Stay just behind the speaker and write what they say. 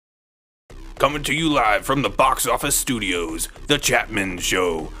coming to you live from the box office studios, The Chapman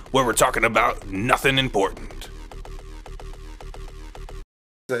Show, where we're talking about nothing important.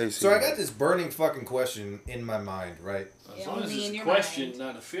 So I got this burning fucking question in my mind, right? As long as it's a question,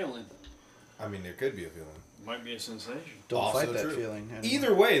 not a feeling. I mean, there could be a feeling. Might be a sensation. Don't Also fight that true. feeling.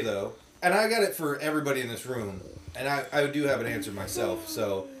 Either way, though, and I got it for everybody in this room, and I do have an answer myself.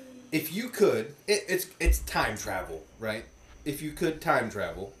 So, if you could, it's time travel, right? If you could time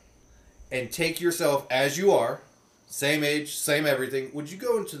travel and take yourself as you are, same age, same everything, would you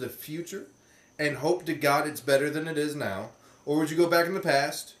go into the future and hope to God it's better than it is now? Or would you go back in the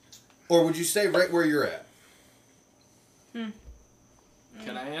past? Or would you stay right where you're at?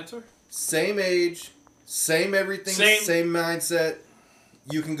 Can I answer? Same age, same everything, same mindset.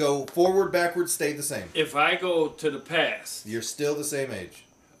 You can go forward, backwards, stay the same. If I go to the past, You're still the same age.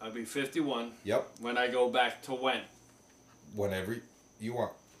 I'll be 51. Yep. When I go back to when? Whenever you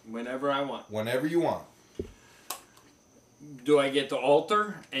want. Whenever I want. Whenever you want. Do I get to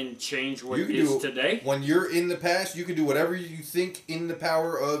alter and change what You it can is do today? When you're in the past, you can do whatever you think in the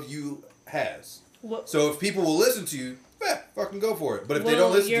power of you has. What, So if people will listen to you, fucking go for it. But if they Will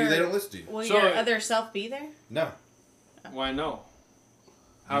don't listen to you, your- they don't listen to you. will So- your other self be there? No. Why no?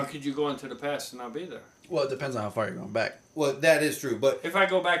 How could you go into the past and not be there? Well, it depends on how far you're going back. Well, that is true. But If I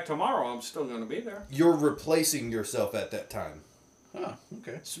go back tomorrow, I'm still going to be there. you're replacing yourself at that time. Oh,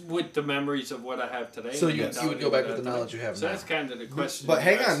 okay. With the memories of what I have today. So and you the would mentality go back of with the that knowledge today. you have So now. that's kind of the question. But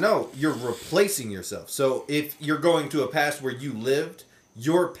hang you on, asked. no. You're replacing yourself. So if you're going to a past where you lived,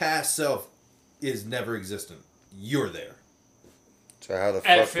 your past self is never existent. You're there. So how the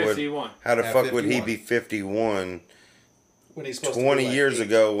At fuck would 51. how the At fuck would he 51. be 51 When he's supposed to 20 be like years 8.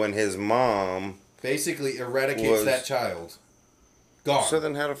 ago when his mom? Basically eradicates Was- that child. Gone. So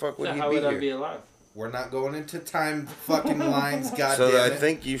then how the fuck would So he how be would I here? be alive? We're not going into time fucking lines, goddamn So I it.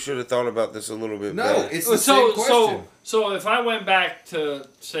 think you should have thought about this a little bit No, better. it's the same question. So if I went back to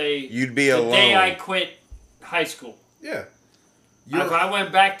say You'd be the alone. day I quit high school, Yeah. if I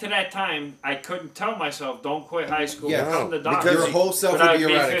went back to that time, I couldn't tell myself don't quit high school. Yeah, become no, the doctor. because your whole self but would be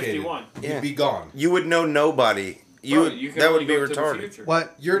I'd eradicated. 51. Yeah. You'd be gone. You would know nobody. Bro, Would, you can that only would be go to the retarded. future.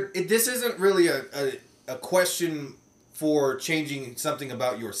 What? This isn't really a question for changing something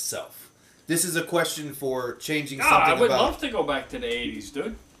about yourself. This is a question for changing No, something I would about... love to go back to the 80s,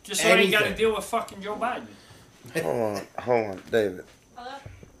 dude. Just so I ain't got to Anything. deal with fucking Joe Biden. Hold on, David. Hello?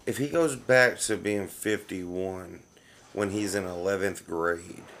 If he goes back to being 51 when he's in 11th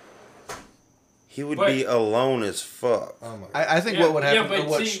grade, he would But- be alone as fuck. Oh my God. I think what would happen... Yeah, but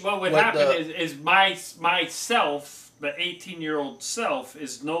what, see, what would what happen the- is myself, the 18-year-old self,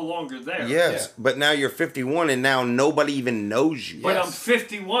 is no longer there. Yes, Yeah. but now you're 51 and now nobody even knows you. But Yes. I'm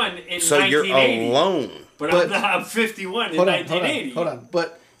 51 in So you're 1980. alone. But But- I'm 51 in Hold on, 1980. hold on.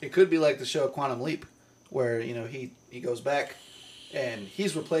 But it could be like the show Quantum Leap, where, you know, he goes back and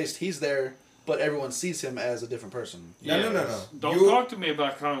he's replaced, he's there, but everyone sees him as a different person. No. Don't You- talk to me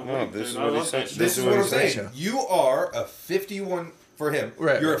about Conor No, Leap, this dude. is I what he love said. that shit. This is what what I'm he's saying. saying. You are a 51... For him,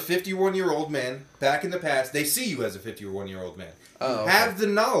 Right, you're right. a 51-year-old man back in the past. They see you as a 51-year-old man. You Oh, okay. have the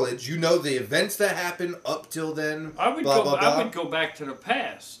knowledge. You know the events that happened up till then. I would blah, go. blah, blah. I would go back to the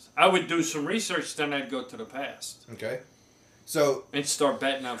past. I would do some research, then I'd go to the past Okay. So and start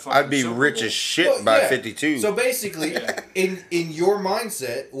betting on fucking. I'd be Super rich Bowl. as shit Well, by yeah. 52. So basically, in your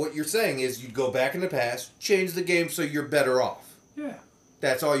mindset, what you're saying is you'd go back in the past, change the game so you're better off. Yeah.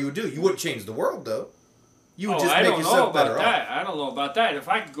 That's all you would do. You wouldn't change the world, though. You would Oh, just I make don't know yourself about better that. off. I don't know about that. If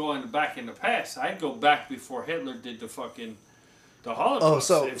I could go back in the past, I'd go back before Hitler did the Holocaust.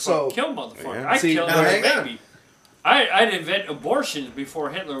 so- They'd so- fucking kill motherfuckers. Yeah. I'd See, kill now every hang on. baby. I'd invent abortions before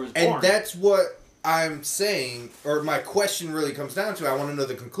Hitler was born. And that's what I'm saying, or my question really comes down to. I want to know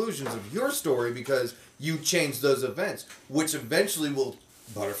the conclusions of your story because you changed those events, which eventually will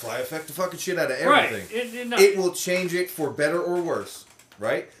butterfly effect the fucking shit out of everything. Right. It will change it for better or worse,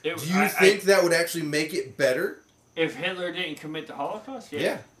 right? It- Do you I- think that would actually make it better? If Hitler didn't commit the Holocaust,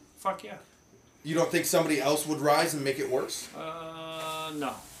 Yeah. Fuck yeah. You don't think somebody else would rise and make it worse?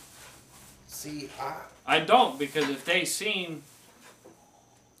 No. See, I don't, because if they seen...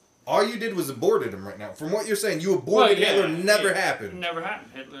 all you did was aborted him right now. From what you're saying, you aborted Hitler. Never it happened. Never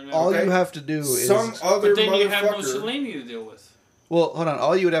happened. Hitler never All Okay. you have to do is... Some other But then you have motherfucker. Mussolini to deal with. Well, hold on.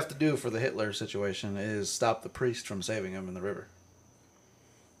 All you would have to do for the Hitler situation is stop the priest from saving him in the river.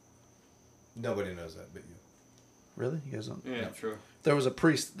 Nobody knows that, but you. Really? You guys don't? Yeah, No. true. There was a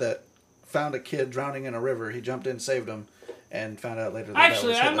priest that found a kid drowning in a river. He jumped in, saved him, and found out later that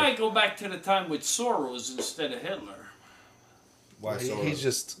Actually, that was I Hitler. might go back to the time with Soros instead of Hitler. Why He- so? he's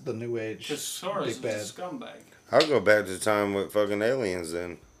just the new age Because Soros big is bad. a scumbag. I'll go back to the time with fucking aliens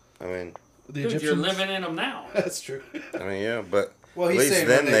then. I mean, The Dude, Egyptians. you're living in them now. That's true. I mean, yeah, but Well, at he's least saying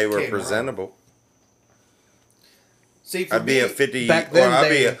then when they they were came around. presentable. See, for I'd be me, a 50. Back then Well,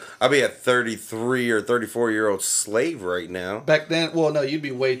 I'd be a 33 or 34-year-old slave right now. Back then, well, no, you'd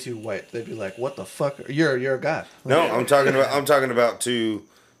be way too white. They'd be like, "What the fuck? You're a god." No, I'm talking about to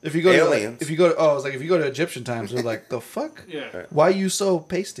If you go aliens. to, if you go to, oh, it's like if you go to Egyptian times, they're like, "The fuck? Yeah. Why you so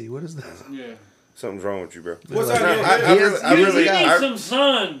pasty? What is this?" Yeah. Something's wrong with you, bro. What's Like, our No, deal? I You really, need I, some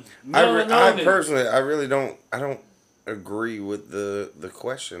sun. I personally, I really don't. I don't agree with the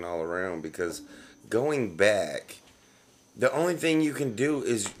question all around because going back, the only thing you can do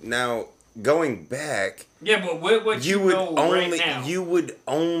is now going back. Yeah, but what You you would know only right now. you would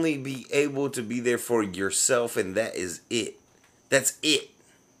only be able to be there for yourself, and that is it. That's it.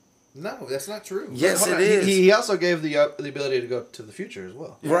 No, that's not true. Yes, Hold it on, is. He also gave the ability to go to the future as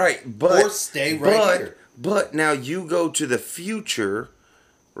well. Right, but Or stay right here. But now you go to the future,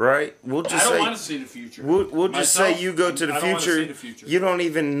 right? We'll I just don't say want to see the future. we'll just Myself, say you go to the I don't wanna future. see the future. You don't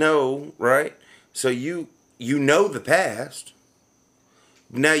even know, right? So you know the past.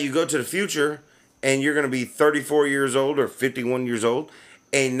 Now you go to the future, and you're gonna be 34 years old or 51 years old,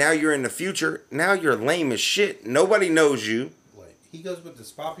 and now you're in the future. Now you're lame as shit. Nobody knows you. Wait, he goes with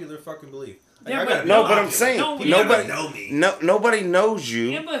this popular fucking belief. Like, Yeah, I but- gotta No, know but I'm popular. saying No, People nobody gotta know me. nobody knows you.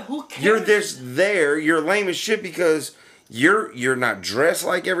 Yeah, but who cares? You're just there. You're lame as shit because you're not dressed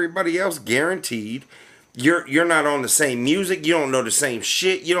like everybody else, guaranteed. You're not on the same music. You don't know the same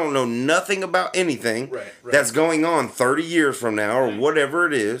shit. You don't know nothing about anything Right. that's going on 30 years from now or whatever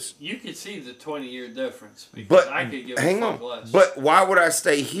it is. You could see the 20-year difference because But I could give hang a on. fuck less. But why would I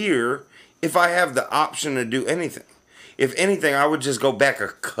stay here if I have the option to do anything? If anything, I would just go back a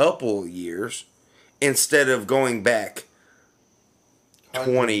couple years instead of going back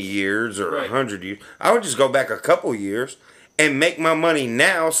 20 years or Right. 100 years. I would just go back a couple years and make my money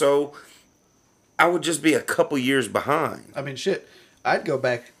now, so I would just be a couple years behind. I mean, shit. I'd go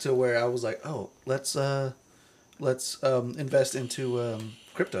back to where I was like, "Oh, let's invest into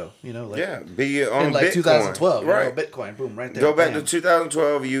crypto." You know, like Yeah, be on in like Bitcoin. 2012, right? you know, Bitcoin, boom, right there. Go back bam. to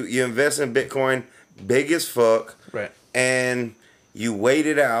 2012. You invest in Bitcoin, big as fuck, right, and you wait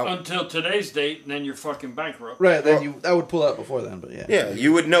it out. Until today's date, and then you're fucking bankrupt. right. Then I would pull out before then, but yeah, Yeah,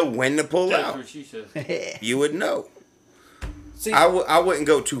 you would know when to pull That's out. what she said. You would know. See, I wouldn't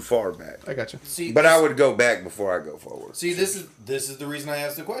go too far back, I got you. see, but this, I would go back before I go forward. See, this is the reason I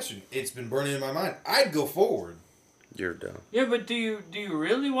asked the question. It's been burning in my mind. I'd go forward. You're dumb. Yeah, but do you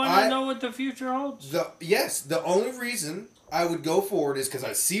really want I- to know what the future holds? The only reason I would go forward is because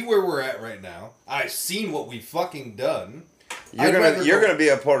I see where we're at right now. I've seen what we've fucking done. I'd rather You're go- gonna be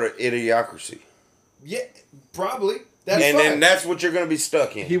a part of idiocracy, Yeah, probably. That's and fine. then that's what you're gonna be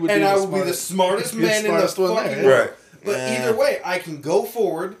stuck in. He would, and be I the will be the smartest- smartest he'd be the man in the smartest one there, fucking yeah. world. Right. But either way, I can go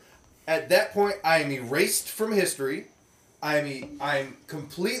forward. At that point, I am erased from history. I'm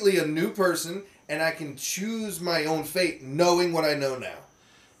completely a new person, and I can choose my own fate, knowing what I know now.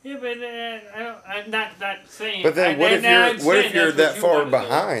 Yeah, but I'm not saying. But then what if you're that far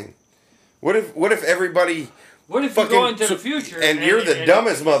behind? What if everybody What if you fucking go into the future and you're the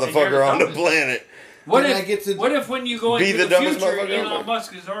dumbest you're motherfucker on the dumbest? planet? What Then if I get to what if when you go be into the the dumbest future, motherfucker Elon ever?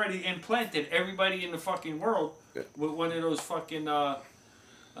 Musk has already implanted everybody in the fucking world with one of those fucking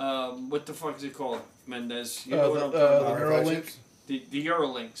what the fuck is it called, Mendez? You know what I'm talking the about? Neuralink. The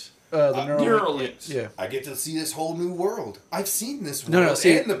Eurolinks. The Neuralinks. Yeah. I get to see this whole new world. I've seen this world. No, no,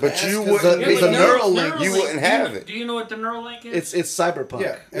 see, in the but past you 'cause wouldn't- the- Yeah, the but Neuralink, you wouldn't have it. Do you know what the Neuralink is? It's cyberpunk. Yeah,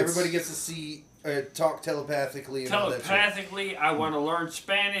 It's- everybody gets to see, talk telepathically and all that shit. Telepathically, I want to learn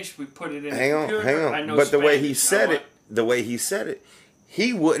Spanish. We put it in Hang the on, computer. hang I on. know But the way Spanish. he said it,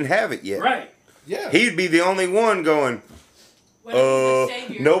 he wouldn't have it yet. Right. Yeah. He'd be the only one going.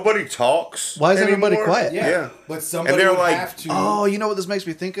 Nobody talks. Why is everybody anymore." quiet? Yeah. But somebody they're would like, have to. Oh, you know what this makes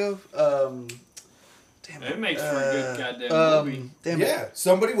me think of? Damn It makes for a good goddamn movie. Damn it. yeah.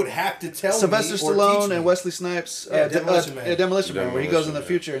 Somebody would have to tell Sylvester me or teach Stallone me. and Wesley Snipes. Yeah, Demolition Man. Demolition Man, where he goes in the Demolition Man.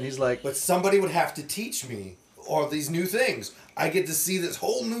 future and he's like, But somebody would have to teach me all these new things. I get to see this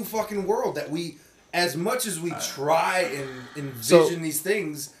whole new fucking world that we, as much as we try and envision these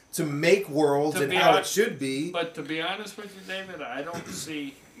things to make worlds To and be how it honest- should be. But to be honest with you, David, I don't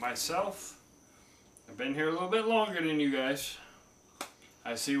see myself. I've been here a little bit longer than you guys.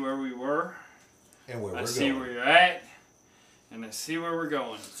 I see where we were. And where I we're see going. where you're at. And I see where we're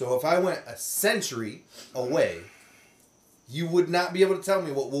going. So if I went a century away, you would not be able to tell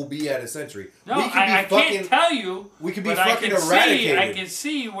me what we'll be at a century. No, we could I be fucking. can't tell you. we could be but fucking I can eradicated. I can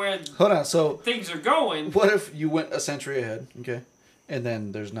see where hold on, so things are going. what if you went a century ahead, okay, and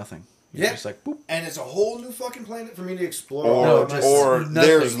then there's nothing? You're Yeah. just like, boop. And it's a whole new fucking planet for me to explore. Or, just or nothing.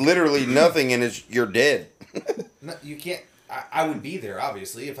 there's literally nothing and you're dead. No, you can't. I would be there,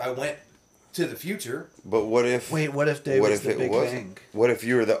 obviously, if I went to the future. But what if? Wait, what if there what was if the it Big wasn't? Bang? What if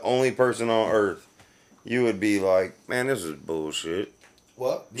you were the only person on Earth? You would be like, man, this is bullshit.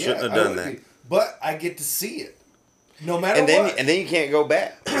 Well, yeah, Shouldn't have I done would that. be. But I get to see it. No matter And then what. and then you can't go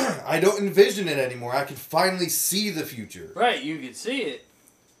back. I don't envision it anymore. I can finally see the future. Right, you can see it,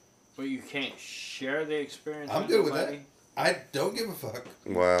 but you can't share the experience. I'm with good with nobody. that. I don't give a fuck.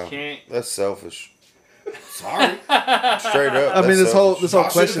 Wow, Can't. that's selfish. Sorry. Straight up. I mean, that's this whole selfish. this whole I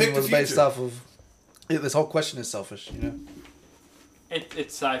should've question picked the was based future. off of. Yeah, this whole question is selfish, you know.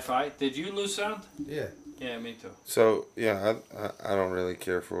 It's sci-fi. Did you lose sound? Yeah. Yeah, me too. So yeah, I don't really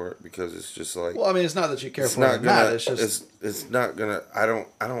care for it because it's just like Well, I mean, it's not that you care it's for it or not gonna. not. It's just it's not gonna. I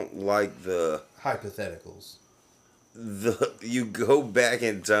don't like the Hypotheticals. you go back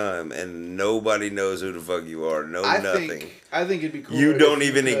in time and nobody knows who the fuck you are. No nothing. I think it'd be cool. You don't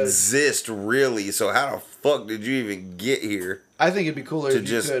even exist really. So how the fuck did you even get here? I think it'd be cooler to if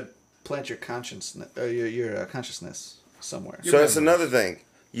just- you could plant your consciousness, your consciousness somewhere. So that's another thing.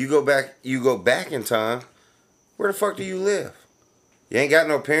 You go back in time. Where the fuck do you live? You ain't got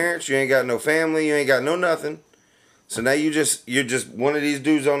no parents. You ain't got no family. You ain't got no nothing. So now you're just one of these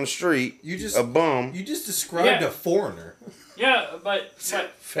dudes on the street. You just a bum. You just described Yeah. a foreigner. Yeah, but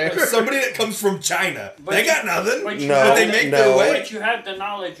Fair. Somebody that comes from China. But they you- got nothing. but you No, have they the- make no. their way. But you have the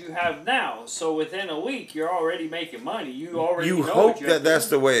knowledge you have now, so within a week you're already making money. You already You know hope what you have that to that's do.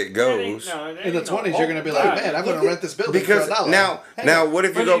 the way it goes. In the 20s, you're gonna be like, man, I'm gonna rent this building Because for $1. now what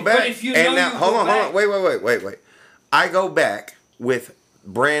if you But go if- but back if you and know now you hold go on, back- wait. I go back with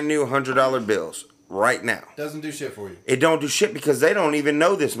brand new $100 bills right now. Doesn't do shit for you. It don't do shit because they don't even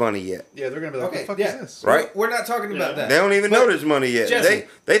know this money yet. Yeah, they're gonna be like, Okay, what the fuck yeah. is this? Right. We're not talking about that. They don't even know this money yet. Jesse.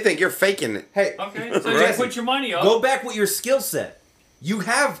 They think you're faking it. Hey, Okay, so Right. you put your money up. go back with your skill set. You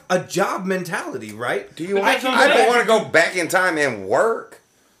have a job mentality, right? Do you? But I that's what I'm don't saying. want to go back in time and work.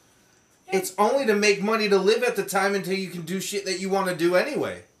 It's only to make money to live at the time until you can do shit that you want to do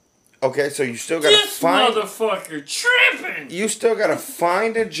anyway. Okay, so you still gotta This find. motherfucker tripping. You still gotta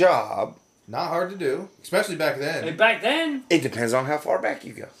find a job. Not hard to do, especially back then. And back then, It depends on how far back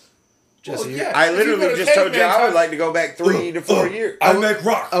you go. Jesse, Well, you- yeah. I If you literally go to just told you caveman I would time- like to go back 3 to 4 years. I make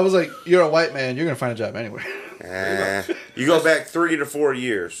rock. I was like, you're a white man, you're gonna find a job anywhere. You go back 3 to 4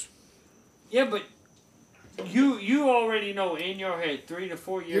 years. yeah, but you already know in your head 3 to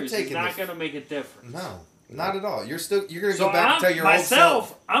 4 years is taking not the- gonna make a difference. No, not at all. You're gonna So go back and tell your myself, old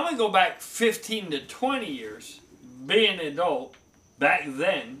self. I'm gonna go back 15 to 20 years, being an adult back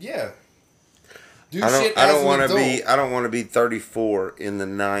then. Yeah. Do I shit don't as an want to adult. be. I don't want to be 34 in the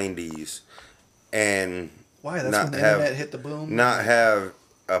 90s, and Why? That's Not when the have- internet hit the boom. not have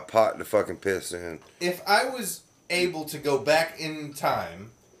a pot to fucking piss in. If I was able to go back in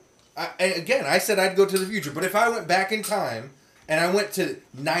time, and again, I said I'd go to the future, but if I went back in time and I went to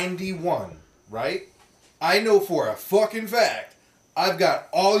 91, right? I know for a fucking fact I've got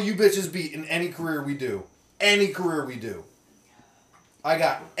all you bitches beat in any career we do. Any career we do. I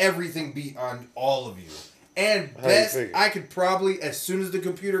got everything beat on all of you. And How you best, figure? I could probably, as soon as the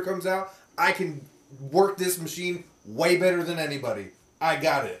computer comes out, I can work this machine way better than anybody. I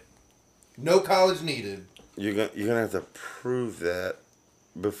got it. No college needed. You're gonna have to prove that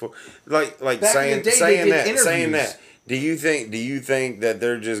before, like Back in the saying day, they saying did that saying interviews. that. Do you think that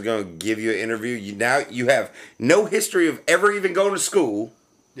they're just gonna give you an interview? You have no history of ever even going to school.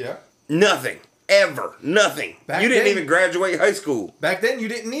 Yeah. Nothing. Ever. Nothing. Back You didn't then- even graduate high school. Back then, you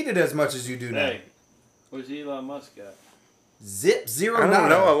didn't need it as much as you do now. Hey, where's Elon Musk at? Zip, zero, I don't nada.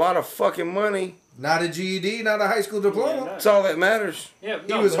 know. A lot of fucking money. Not a GED, not a high school diploma. Yeah, That's all that matters. Yeah,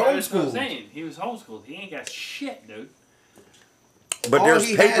 He was but that's what I'm homeschooled. saying. He was homeschooled. He ain't got shit, dude. But All there's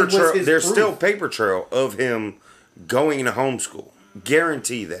he paper had was trail. his There's proof. still paper trail of him going to homeschool.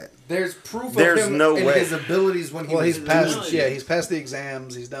 Guarantee that. There's proof There's of him no and way. his abilities when he Well, was he's doing passed. shit. Yeah, he's passed the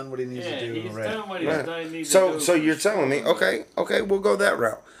exams. He's done what he needs Yeah, to do. he's Right. done what he's Right. done. Needs So to do. so you're telling me, okay, we'll go that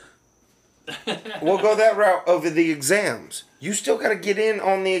route. We'll go that route over the exams. You still got to get in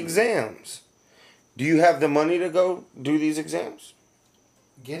on the exams. Do you have the money to go do these exams?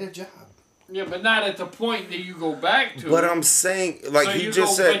 Get a job. Yeah, but not at the point that you go back to. But it. I'm saying, like So he you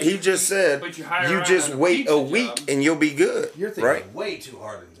just go- said, but he you- just said, but you hire you around just on a wait pizza a week job. and you'll be good. You're thinking right? way too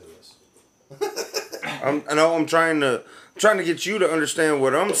hard into this. I know I'm trying to get you to understand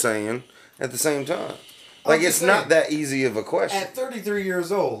what I'm saying at the same time. Like I'm it's just not saying, that easy of a question. At 33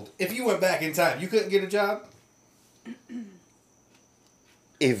 years old, if you went back in time, you couldn't get a job?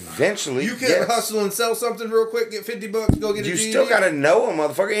 Eventually, You can yes. hustle and sell something real quick, get $50, go get a You GED. still gotta know a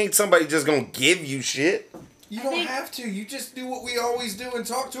motherfucker. Ain't somebody just gonna give you shit. You don't have to. You just do what we always do and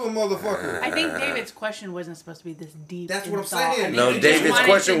talk to a motherfucker. I think David's question wasn't supposed to be this deep. That's in what I'm thought. saying. I think No, he just David's wanted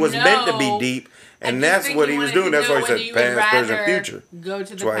question to was meant to be know- deep, I and just that's think what he he was wanted doing. to That's know why he whether said you would past, present, rather future. Go to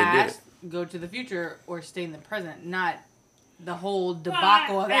That's the why he did past, go to the future, or stay in the present. Not the whole Well,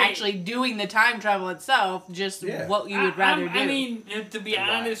 debacle of hey. actually doing the time travel itself. Just Yeah. what you would rather do. I mean, to be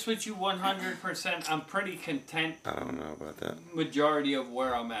honest with you, 100%, I'm pretty content. I don't know about that. Majority of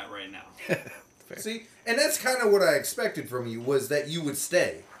where I'm at right now. See, and that's kind of what I expected from you was that you would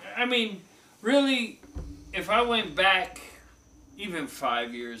stay. I mean, really, if I went back even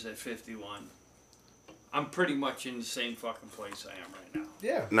 5 years at 51, I'm pretty much in the same fucking place I am right now.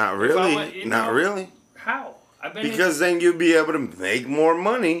 Yeah. Not If I really. went- you Not know, really. How? I've been Because then you'd be able to make more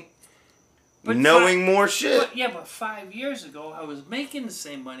money, But knowing more shit. But 5 years ago, I was making the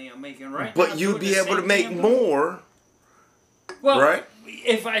same money I'm making right now. But you'd doing be the able to same make thing I'm more, doing. Well, right?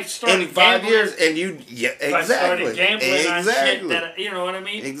 If I started In 5 gambling, years, and you, yeah, if I exactly, started gambling on shit exactly, that, you know what I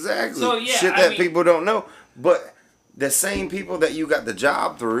mean? exactly. So, yeah, shit I that mean- people don't know. But the same people that you got the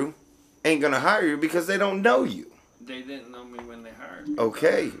job through ain't gonna hire you because they don't know you. They didn't know me when they hired me.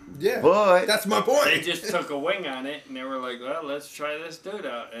 Okay, Yeah. but That's my They point. just took a wing on it, and they were like, well, let's try this dude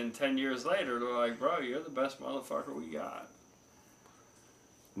out. And 10 years later, they're like, bro, you're the best motherfucker we got.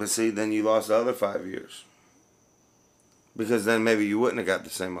 But see, then you lost the other 5 years. Because then maybe you wouldn't have got the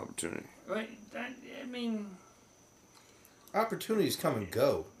same opportunity. Right? I mean, Opportunities come and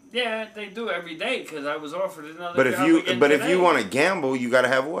go. yeah, they do every day because I was offered another But if job you again but if today. you want to gamble, you gotta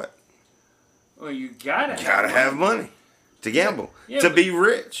have what? Well, you gotta Have money to gamble, Yeah, to but- be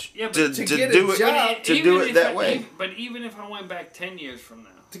rich, Yeah, but to to do get a it, job- to do it that way. But even if I went back 10 years from now,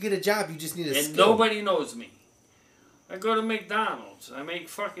 To get a job, you just need a and skill. nobody knows me, I go to McDonald's. I make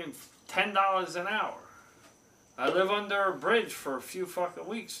fucking $10 an hour. I live under a bridge for a few fucking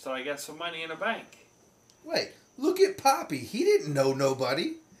weeks till I get some money in the bank. Wait, look at Poppy. He didn't know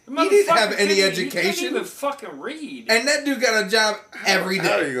nobody. The He didn't have motherfucker any couldn't- He education. couldn't even fucking read. And that dude got a job every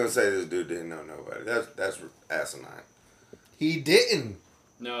How are day. you gonna say this dude didn't know nobody? That's asinine. He didn't.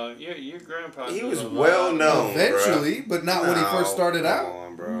 No, your grandpa. He knew was a lot. well known. Eventually, but not when he first started come out.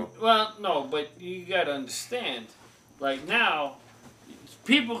 on, bro. Well, no, but you gotta understand. Like now,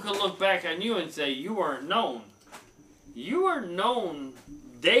 people can look back on you and say you weren't known. You were known.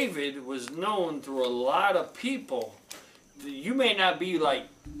 David was known through a lot of people. You may not be like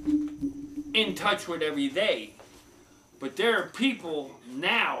in touch with every day, but there are people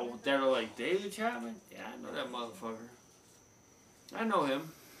now that are like David Chapman. Yeah, I know that motherfucker. I know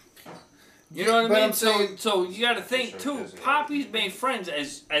him. You know what but I mean? I'm saying- So you got to think too. Poppy's made friends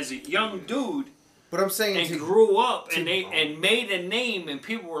as a young dude But I'm saying and to, grew up and made a name, and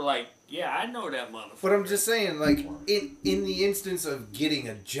people were like, "Yeah, I know that motherfucker." but I'm just saying, like in the instance of getting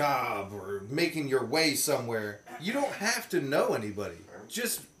a job or making your way somewhere, you don't have to know anybody.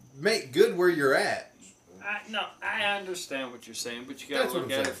 Just make good where you're at. I understand what you're saying, but you got That's to what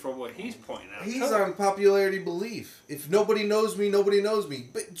look I'm at saying. it for what he's pointing out. He's too. on popularity belief. If nobody knows me, nobody knows me.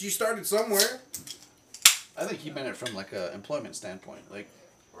 But you started somewhere. I think he meant it from like a employment standpoint. Like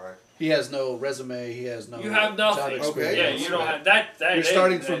Right. he has no resume, he has no You have job nothing. experience. Yeah, you don't have that. You're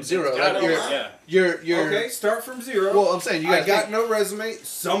starting from zero. Like you're Okay, start from zero. Well, I'm saying you I gotta got think, no resume.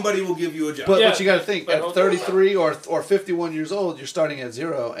 Somebody will give you a job. but Yeah, you got to think but at hold 33 or 51 years old, you're starting at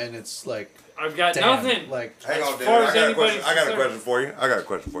zero, and it's like I've got damn, nothing. like Hang on, As David. far as I got a anybody's question. I got a concerned. question for you. I got a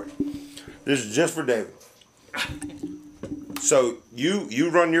question for you. This is just for David. So you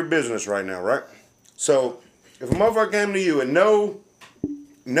run your business right now, right? So if a motherfucker came to you and know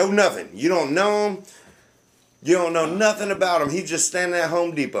nothing, you don't know him, you don't know nothing about him. He's just standing at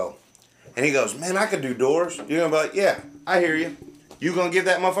Home Depot, and he goes, "Man, I could do doors." You're gonna be like, "Yeah, I hear you." You gonna give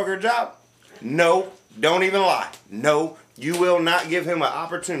that motherfucker a job? No, don't even lie. No, you will not give him an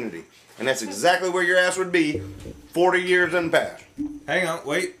opportunity. And that's exactly where your ass would be 40 years in the past. Hang on,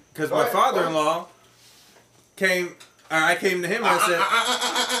 wait, because Go my ahead, father-in-law came. I came to him and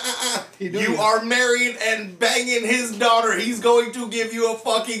I said, You are married and banging his daughter. He's going to give you a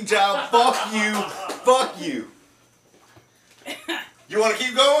fucking job. Fuck you. Fuck you. You want to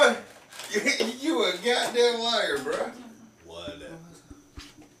keep going? You a goddamn liar, bro. "Whatever."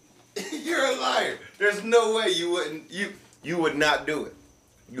 You're a liar. There's no way you wouldn't. You would not do it.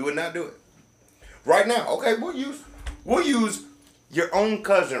 You would not do it. Right now, okay. We'll use your own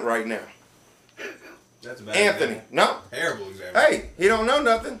cousin right now, That's a bad Anthony. example. No. Terrible example. Hey, he don't know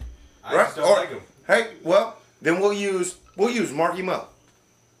nothing. I right? just don't like him. Hey, well, then we'll use Marky Mo.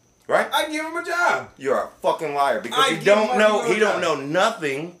 Right? I'd give him a job. You're a fucking liar because I he give don't Marky know. Mo He a don't job. know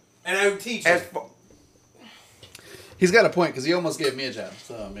nothing. And I would teach him. As He's got a point because he almost gave me a job.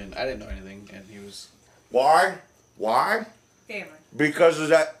 So I mean, I didn't know anything, and he was. why? Why? Family. Because of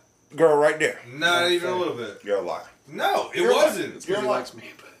that girl right there. Not even a little bit. You're a liar. No, it You're lying. wasn't. Because You're he lying. likes me.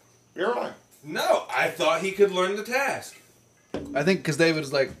 But You're a liar. No, I thought he could learn the task. I think because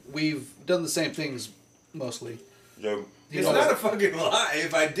David's like, we've done the same things mostly. Yo, It's knows not it. a fucking lie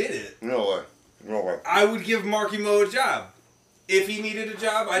if I did it. no way. No way. I would give Marky Mo a job. If he needed a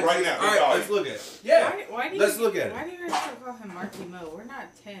job, I'd Right say, now, all right, dog. let's look at it. Yeah, Why do let's you, look at it. Why do you guys still call him Marky Mo? We're not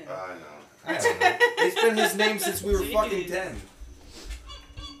 10. I know. I don't know. It's been his name since we were Jeez. fucking 10.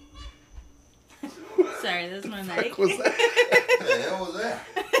 Sorry, that's my What mic. was that? What the hell was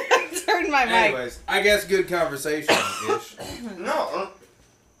that? Turn my mic. Anyways, I guess good conversation ish. No.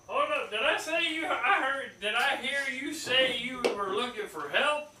 Hold up, did I say you? Did I hear you say you were looking for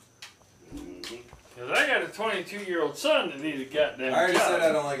help? Cause I got a 22-year-old son that needs a goddamn I already job. said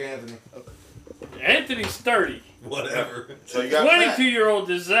I don't like Anthony. Anthony's 30. Whatever. So you got that. 22-year-old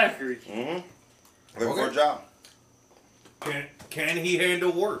is Zachary. Mm-hmm. Looking for Okay. a job. Can he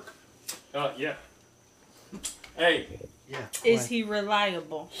handle work? Yeah. Hey, Yeah. Is he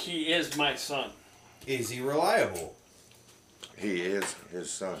reliable? he is my son. Is he reliable? He is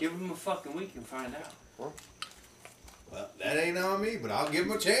his son. Give him a fucking week and find out. Well, that ain't on me, but I'll give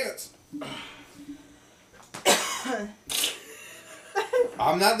him a chance.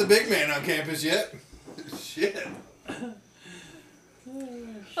 I'm not the big man on campus yet. Shit.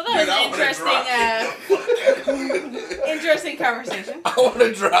 Well, that was an interesting, interesting conversation. I want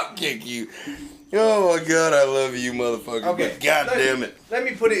to drop kick you. Oh my god, I love you, motherfucker. Okay. But god damn it. Let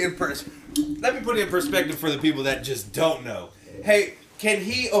me put it in perspective for the people that just don't know. Hey, can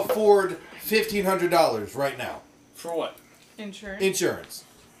he afford $1,500 right now? For what? Insurance. Insurance.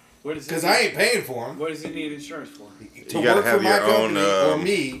 What is Because I ain't paying for him. What does he need insurance for? To You gotta work for have my your own, company or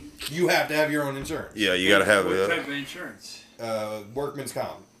me, you have to have your own insurance. Yeah, you gotta have What it. type of insurance? Workman's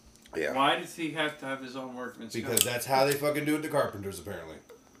comp. Yeah. Why does he have to have his own workman's Because comp? that's how they fucking do it to carpenters, apparently.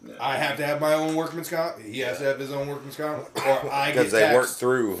 I have to have my own workman's comp. He has to have his own workman's comp. Or I get Because they work taxed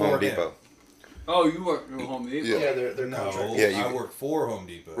through for Home him. Depot. Oh, you work for Home Depot? Yeah. Yeah, they're No, contractors. Yeah, you- I work for Home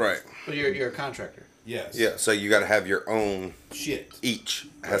Depot. Right. But you're a contractor. Yes. Yeah, so you gotta have your own. Shit. Each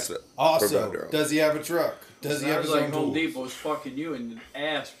has to provide Also, their own. does he have a truck? Does he have Sounds his like own Home tools? Depot's fucking you in the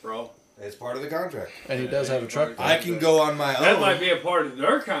ass, bro. It's part of the contract. And he does have a truck. I can go on my That own. might be a part of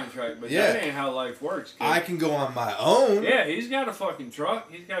their contract, but Yeah. that ain't how life works. kid. I can go on my own. Yeah, he's got a fucking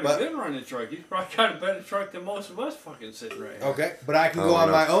truck. He's got a But- good running truck. He's probably got a better truck than most of us fucking sitting right here. Okay, but I can Oh, go on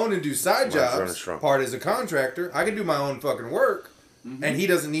no. my own and do side Mine's running jobs. strong. Part as a contractor, I can do my own fucking work, and he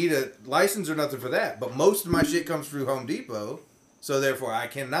doesn't need a license or nothing for that. But most of my shit comes through Home Depot, so therefore I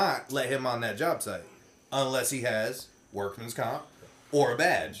cannot let him on that job site unless he has workman's comp or a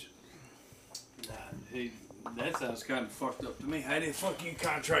badge. Hey, that sounds kind of fucked up to me. How did fuck you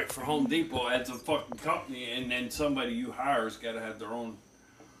contract for Home Depot as a fucking company, and then somebody you hire's got to have their own?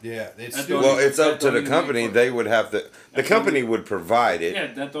 Yeah, it's That stupid. don't Well, it's up That to don't the even company. make They would have to. The company would provide it.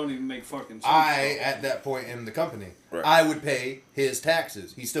 Yeah, that don't even make fucking sense. I, at that point in the company, Right. I would pay his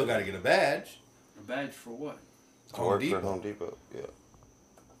taxes. He's still got to get a badge. A badge for what? To work for Home Depot.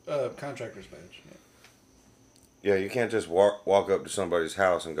 Yeah. Contractor's badge. Yeah. Yeah, you can't just walk up to somebody's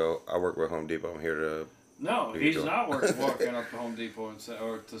house and go, "I work with Home Depot. I'm here to." No, You he's don't. not walking up to Home Depot and say,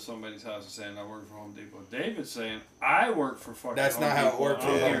 or to somebody's house and saying, "I work for Home Depot." David's saying, "I work for fucking." That's Home not how it Depot. works I'm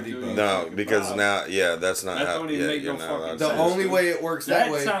for here Home doing Depot. the No, fucking because job." now, yeah, that's not That how. don't even Yeah, make you're no not fucking allowed to The sense. do only way it works that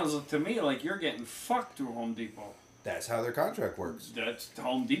That way, sounds to me like you're getting fucked through Home Depot. that's how their contract works. That's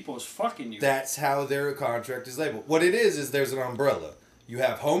Home Depot's fucking you. That's how their contract is labeled. What it is there's an umbrella. You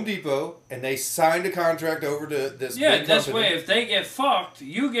have Home Depot, and they signed a contract over to this yeah, big this company. way, if they get fucked,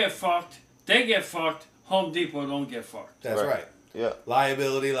 you get fucked, they get fucked, Home Depot don't get fucked. That's Right. right. Yeah.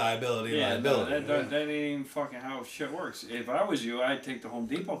 Liability, Yeah, no, liability. that ain't even fucking how shit works. If I was you, I'd take the Home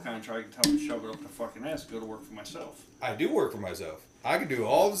Depot contract and tell them to shove it up the fucking ass and go to work for myself. I do work for myself. I can do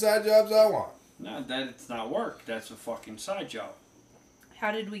all the side jobs I want. No, that's not work. That's a fucking side job.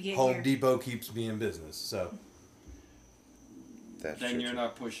 How did we get Home here? Depot keeps me in business, so That's Then true. you're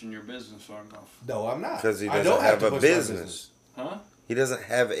not pushing your business far enough. no, I'm not. Because he I doesn't don't have to a push my business. Huh? He doesn't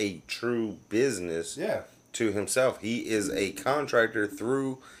have a true business Yeah, to himself. He is a contractor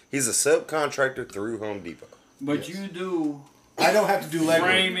through. He's a subcontractor through Home Depot. But Yes. you do I don't have to do legwork.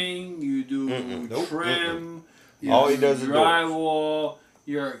 framing, you do Nope. trim, you All he do does is doors. drywall.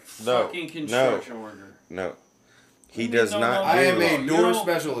 You're a No. fucking construction worker. No, he You does don't not. know I am do- a You door don't-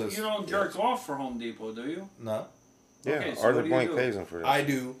 specialist. You don't jerk off for Home Depot, do you? No, Yeah, Okay, so Arthur what do you Blank do? pays him for that. I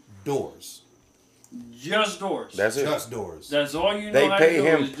do doors. Just doors. That's it. Just doors. That's all you know They how pay to do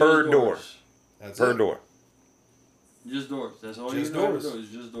him is just per door. doors. That's Per it. door. Just doors. That's all Just you know doors. how to do is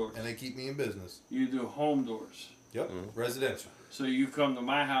just doors. And they keep me in business. You do home doors. Yep. Residential. So you come to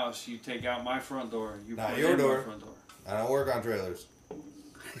my house, you take out my front door, you Not put your in door. my front door. I don't work on trailers.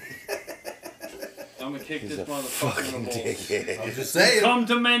 I'm gonna kick He's this a motherfucker in fucking the balls. dickhead. I'm just saying. Come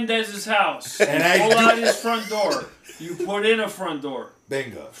to Mendez's house. And I pull do- out his front door. You put in a front door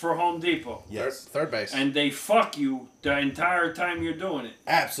Bingo. for Home Depot. Yes. Third base. And they fuck you the entire time you're doing it.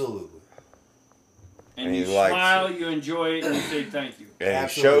 Absolutely. And And you he likes smile, it. you enjoy it, and you say thank you. And he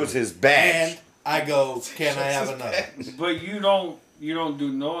Absolutely. shows his badge. And I go, can I have another? But you don't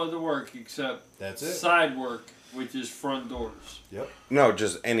do no other work except That's it. side work, which is front doors. Yep. No,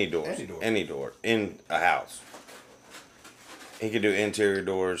 just any doors. Any door. Any door in a house. He could do interior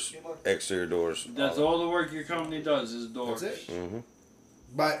doors, exterior doors. That's all the work your company does is doors. That's it. Mm-hmm.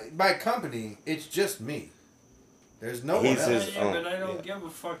 By company, it's just me. There's no He's one else. his Yeah, own. but I don't give a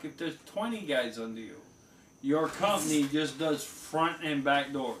fuck if there's 20 guys under you. Your company just does front and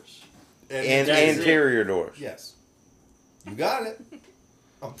back doors. And That's it. interior doors. Yes. You got it.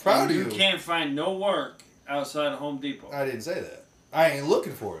 I'm proud of You you. can't find no work outside of Home Depot. I didn't say that. I ain't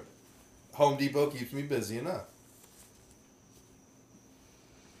looking for it. Home Depot keeps me busy enough.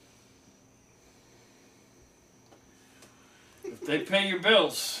 If they pay your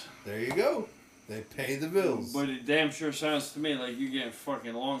bills. There you go. They pay the bills. But it damn sure sounds to me like you're getting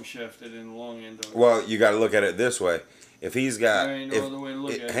fucking long shafted in the long end of it. Well, you got to look at it this way. If he's got, There ain't no other way to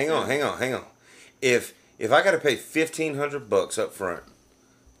look at it. hang on. If I got to pay $1,500 up front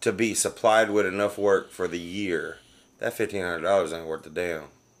to be supplied with enough work for the year, that $1,500 ain't worth a damn.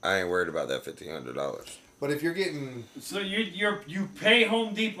 I ain't worried about that $1,500. But if you're getting So you pay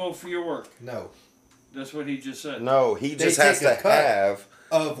Home Depot for your work. no That's what he just said. No, he They just has take a to cut. have.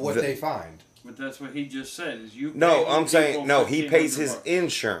 of what The- they find. But that's what he just said. Is you? No, pay I'm Home saying Depot no. He pays his $1,500.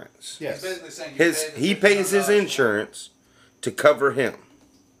 insurance. Yes. saying He pays his insurance to cover him.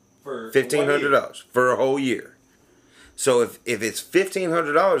 for $1,500 for a whole year. So if it's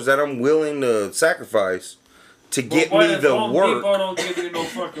 $1,500 that I'm willing to sacrifice to But get what me if the Home work, Depot don't give you no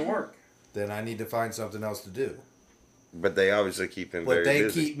fucking work. Then I need to find something else to do. but they obviously keep him What very they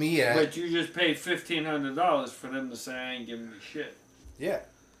busy. keep me at, But you just paid $1,500 for them to say I ain't giving me shit. yeah.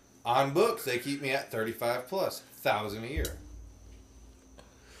 On books, they keep me at 35 plus, 1,000 a year.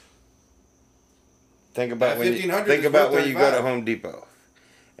 Think about That when you, $1,500 think is about worth when you go to $35. Home Depot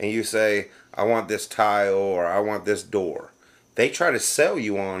and you say, I want this tile or I want this door. They try to sell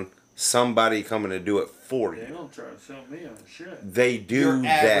you on somebody coming to do it for They you. don't try to sell me on shit. They do Your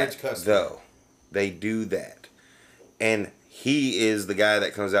average that customer. though. They do that. And he is the guy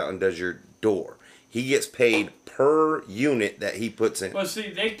that comes out and does your door. He gets paid per unit that he puts in. Well,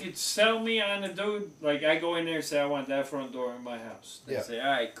 see, they could sell me on a dude. Like, I go in there and say, I want that front door in my house. They Yeah. say, all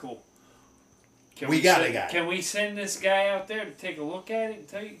right, cool. Can We got a send, guy. Can we send this guy out there to take a look at it and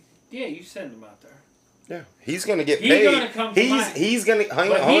tell you? Yeah, you send him out there. Yeah, he's gonna get He's paid. gonna come to my- He's gonna hang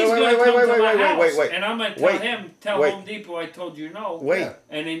But on. he's Wait, going to wait, come wait, to my wait, house, wait, wait. and I'm going to tell Wait, him, tell wait. Home Depot I told you no. Wait. Yeah.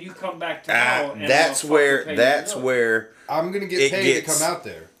 And then you come back tomorrow. and That's I'll fucking where. pay you That's to do it. where I'm going to get It paid gets- to come out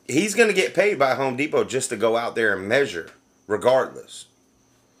there. he's gonna get paid by Home Depot just to go out there and measure, regardless.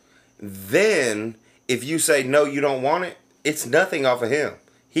 Then, if you say no, you don't want it, it's nothing off of him.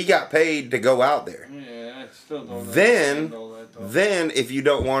 He got paid to go out there. Yeah, I still don't Then, understand all that, though. then if you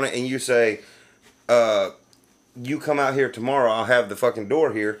don't want it and you say, you come out here tomorrow, I'll have the fucking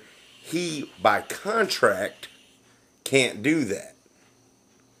door here. He, by contract, can't do that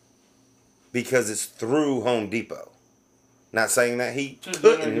because it's through Home Depot. Not saying that he Just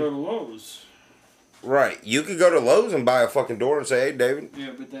then I go couldn't. to Lowe's. Right. You could go to Lowe's and buy a fucking door and say, hey, David,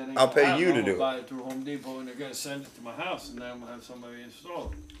 Yeah, but that ain't I'll gonna pay happen. you to I'm do gonna it. buy it through Home Depot and they're gonna send it to my house and then I'm gonna have somebody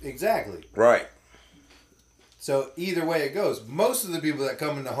install it. Exactly. right. So either way it goes, most of the people that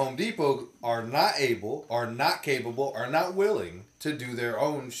come into Home Depot are not able, are not capable, are not willing to do their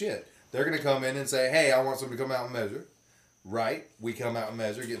own shit. They're going to come in and say, hey, I want somebody to come out and measure. Right. We come out and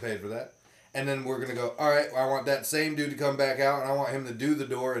measure, get paid for that. And then we're going to go, all right, I want that same dude to come back out and I want him to do the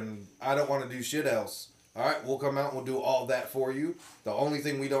door and I don't want to do shit else. All right, we'll come out and we'll do all that for you. The only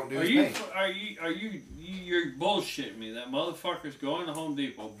thing we don't do Are is you, paint. you're bullshitting me that motherfuckers go into Home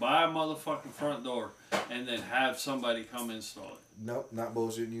Depot, buy a motherfucking front door, and then have somebody come install it. Nope, not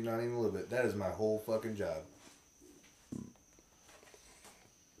bullshitting you, not even a little bit. That is my whole fucking job.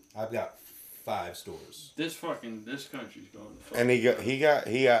 I've got 5 stores. This country's going to fuck. And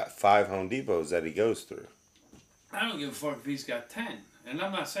he got 5 Home Depots that he goes through. I don't give a fuck if he's got 10. And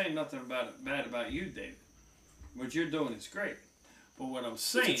I'm not saying nothing bad about you, David. What you're doing is great. But what I'm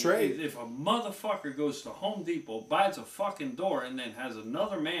saying trade. is if a motherfucker goes to Home Depot, buys a fucking door, and then has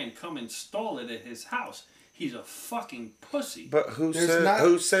another man come install it at his house, he's a fucking pussy. But who There's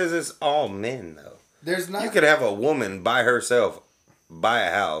who says it's all men though? There's not. You could have a woman by herself buy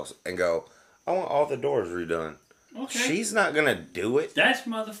a house and go, I want all the doors redone. Okay. She's not gonna do it. That's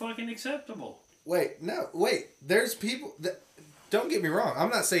motherfucking acceptable. Wait. There's people that. Don't get me wrong.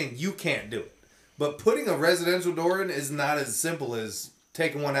 I'm not saying you can't do it, but putting a residential door in is not as simple as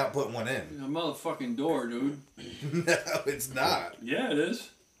taking one out, putting one in. It's a motherfucking door, dude. No, it's not. Yeah, it is.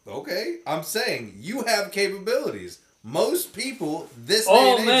 Okay, I'm saying you have capabilities. Most people this day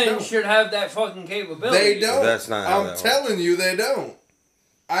All and age men don't. should have that fucking capability. They don't. That's not how I'm that telling you, they don't.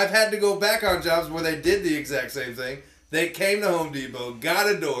 I've had to go back on jobs where they did the exact same thing. They came to Home Depot, got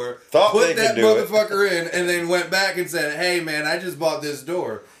a door, Thought put they that could do it. motherfucker in, and then went back and said, "Hey, man, I just bought this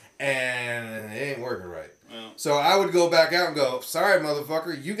door, and it ain't working right." Well. So I would go back out and go, "Sorry,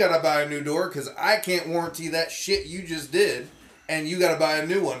 motherfucker, you gotta buy a new door because I can't warranty that shit you just did, and you gotta buy a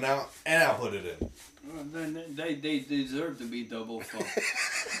new one now, and I'll put it in." Well, then they deserve to be double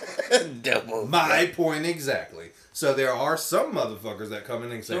fucked. Double. My point exactly. So there are some motherfuckers that come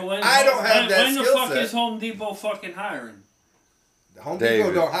in and say, So when, "I don't have that when the skill fuck set." is Home Depot fucking hiring? Home Depot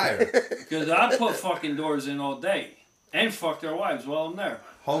David. don't hire. Because I put fucking doors in all day. And fuck their wives while I'm there.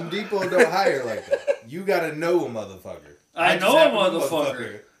 Home Depot don't hire like that. You gotta know a motherfucker. I just know a happen to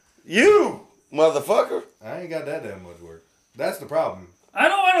motherfucker. You motherfucker. I ain't got that damn much work. That's the problem. I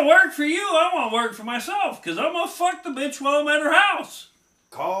don't want to work for you. I want to work for myself. Because I'm going to fuck the bitch while I'm at her house.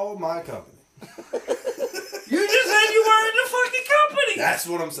 Call my company. You just said you were in the fucking company. That's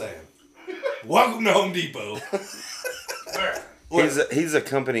what I'm saying. Welcome to Home Depot. He's a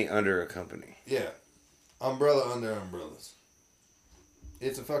company under a company. Yeah. Umbrella under umbrellas.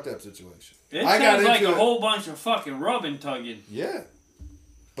 It's a fucked up situation. It I got sounds like into a it. whole bunch of fucking rubbing tugging. Yeah.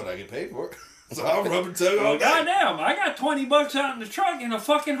 But I get paid for it. So I'll rub and tug all Well, day. goddamn, I got $20 out in the truck and a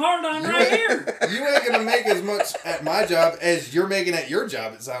fucking hard on right here. You ain't gonna make as much at my job as you're making at your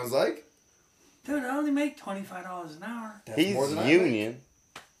job, it sounds like. Dude, I only make $25 an hour. That's He's more than I make. union.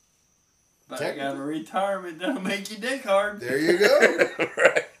 But I got a retirement that'll make you dick hard. There you go.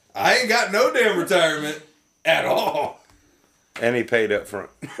 Right. I ain't got no damn retirement at all. And he paid up front.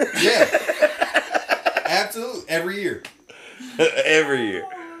 Yeah. Absolutely. Every year. Every year.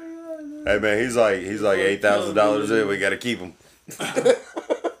 Hey man, he's like $8,000 in. We gotta keep him.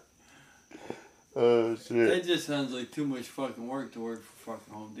 Oh shit. That just sounds like too much fucking work to work for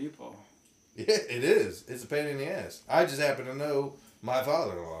fucking Home Depot. Yeah, it is. It's a pain in the ass. I just happen to know my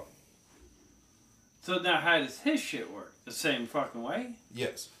father-in-law. So now how does his shit work? The same fucking way?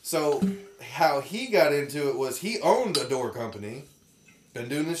 Yes. So how he got into it was he owned a door company, been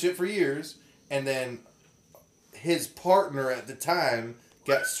doing this shit for years, and then his partner at the time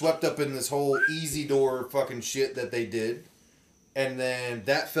got swept up in this whole easy door fucking shit that they did. And then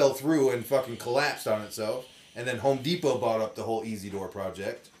that fell through and fucking collapsed on itself. And then Home Depot bought up the whole easy door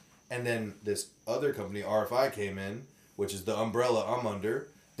project. And then this other company, RFI, came in, which is the umbrella I'm under.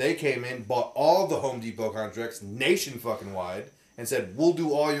 They came in, bought all the Home Depot contracts nation fucking wide, and said, "We'll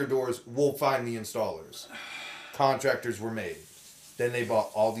do all your doors. We'll find the installers." Contractors were made. Then they bought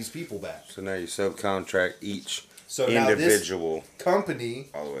all these people back. So now you subcontract each So now this individual. company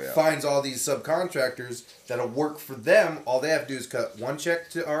All the way out. finds all these subcontractors that'll work for them. All they have to do is cut one check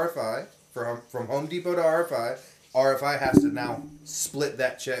to RFI from Home Depot to RFI. RFI has to now split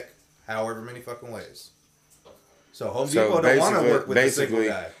that check however many fucking ways. So Home Depot don't want to work with a single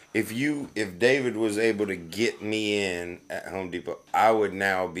guy. if David was able to get me in at Home Depot, I would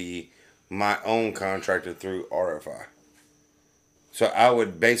now be my own contractor through RFI. So I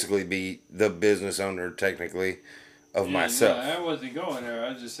would basically be the business owner technically of myself. No, I wasn't going there.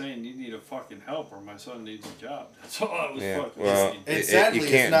 I was just saying you need a fucking helper. My son needs a job. That's all I was Yeah, fucking well, saying. And sadly, you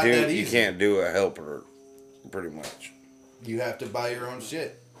it's can't not do that you easy. can't do a helper, pretty much. You have to buy your own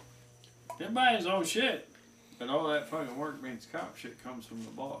shit. Everybody his own shit. But all that fucking work means cop shit comes from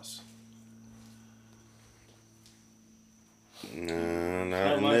the boss. No, not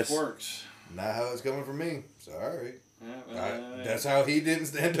How in life this. works. Not how it's coming from me. Sorry. Yeah, That's how he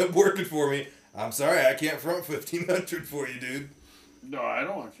didn't end up working for me. I'm sorry, I can't front 1,500 for you, dude. No, I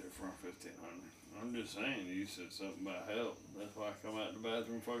don't want you to front 1,500. I'm just saying, you said something about help. That's why I come out the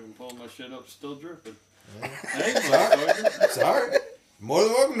bathroom fucking pulling my shit up still dripping. Hey, motherfucker. Sorry. More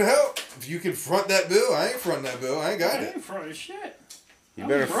than welcome to help. If you can front that bill, I ain't fronting that bill. I ain't got I it. ain't fronting shit. You I'm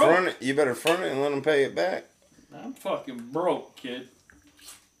better broke. front it. You better front it and let them pay it back. I'm fucking broke, kid.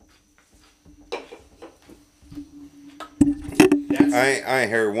 That's, I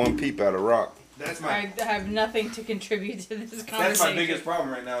ain't heard one peep out of Rock. I have nothing to contribute to this conversation. That's my biggest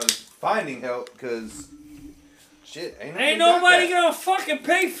problem right now is finding help because shit Ain't nobody gonna fucking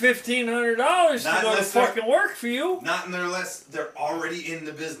pay $1,500 to Not go to unless they're- fucking work for you. Not unless they're already in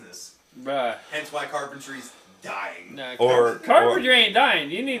the business. Right. Hence why carpentry's dying. Nah, Or- carpentry ain't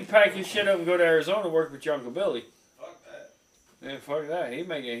dying. You need to pack your shit up and go to Arizona and work with your Uncle Billy. Fuck that. Yeah, fuck that. He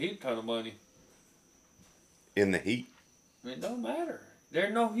making a heap ton of money. In the heat. It don't matter.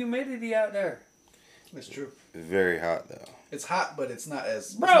 There's no humidity out there. It's true. It's very hot though. It's hot, but it's not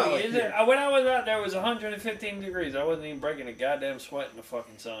as. Bro, it's not like is here. it, when I was out there, it was 115 degrees. I wasn't even breaking a goddamn sweat in the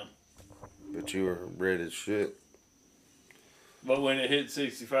fucking sun. But you were red as shit. But when it hit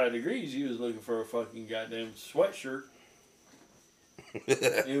 65 degrees, you was looking for a fucking goddamn sweatshirt.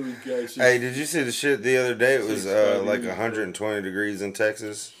 It was guys. Hey, did you see the shit the other day? It was 65 like degrees. 120 degrees in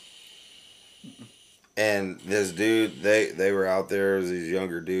Texas. And this dude, they were out there. It was these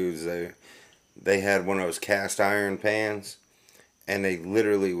younger dudes. They had one of those cast iron pans, and they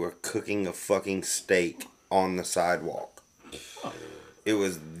literally were cooking a fucking steak on the sidewalk. It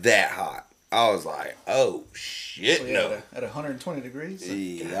was that hot. I was like, oh shit, Oh, yeah, no. at 120 degrees.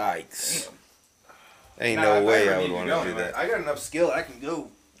 Yikes. Ain't Nah, no if way ever I would need want go to do anywhere, that. I got enough skill. I can go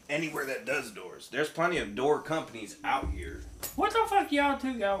anywhere that does doors. There's plenty of door companies out here. What the fuck y'all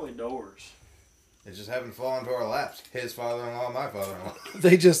two got with doors? It just happened to fall into our laps. His father-in-law, my father-in-law.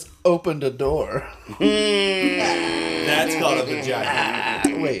 They just opened a door. That's called a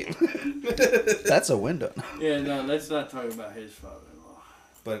vagina. Wait, that's a window. Yeah, no, let's not talk about his father-in-law.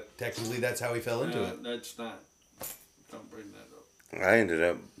 But technically, that's how he fell into it. That's not. Don't bring that up. I ended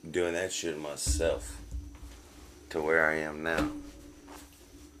up doing that shit myself to where I am now.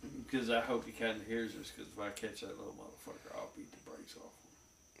 Because I hope he kind of hears this. Because if I catch that little motherfucker, I'll beat the brakes off.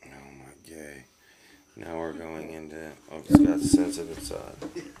 Oh my god. Now we're going into. Oh, it's got the sensitive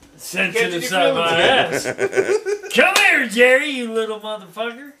side. Sensitive side of my ass. Come here, Jerry, you little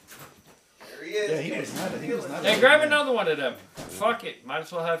motherfucker. There he is. Yeah, he was not. He was not. Hey, grab another one of them. Fuck it. Might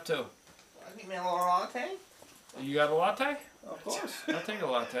as well have two. I need me a little latte. You got a latte? Of course. I'll take a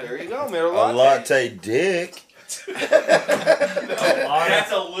latte. There you go, Miller A latte dick.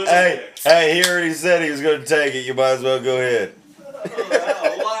 That's a little Hey, he already said he was going to take it. You might as well go ahead.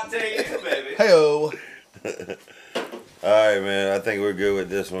 latte, you, baby. Heyo. All right, man. I think we're good with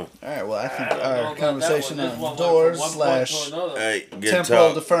this one. All right. Well, I think I don't know our about conversation that one. This on one doors went from one point slash to another. Hey, good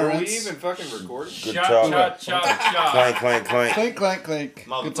temporal talk. deference. fucking recording? Good Shot, talk. shot, shot, shot. Clank, clank, clank. Clink, clank, clink. Good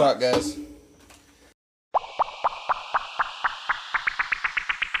Motherfucker. talk, guys.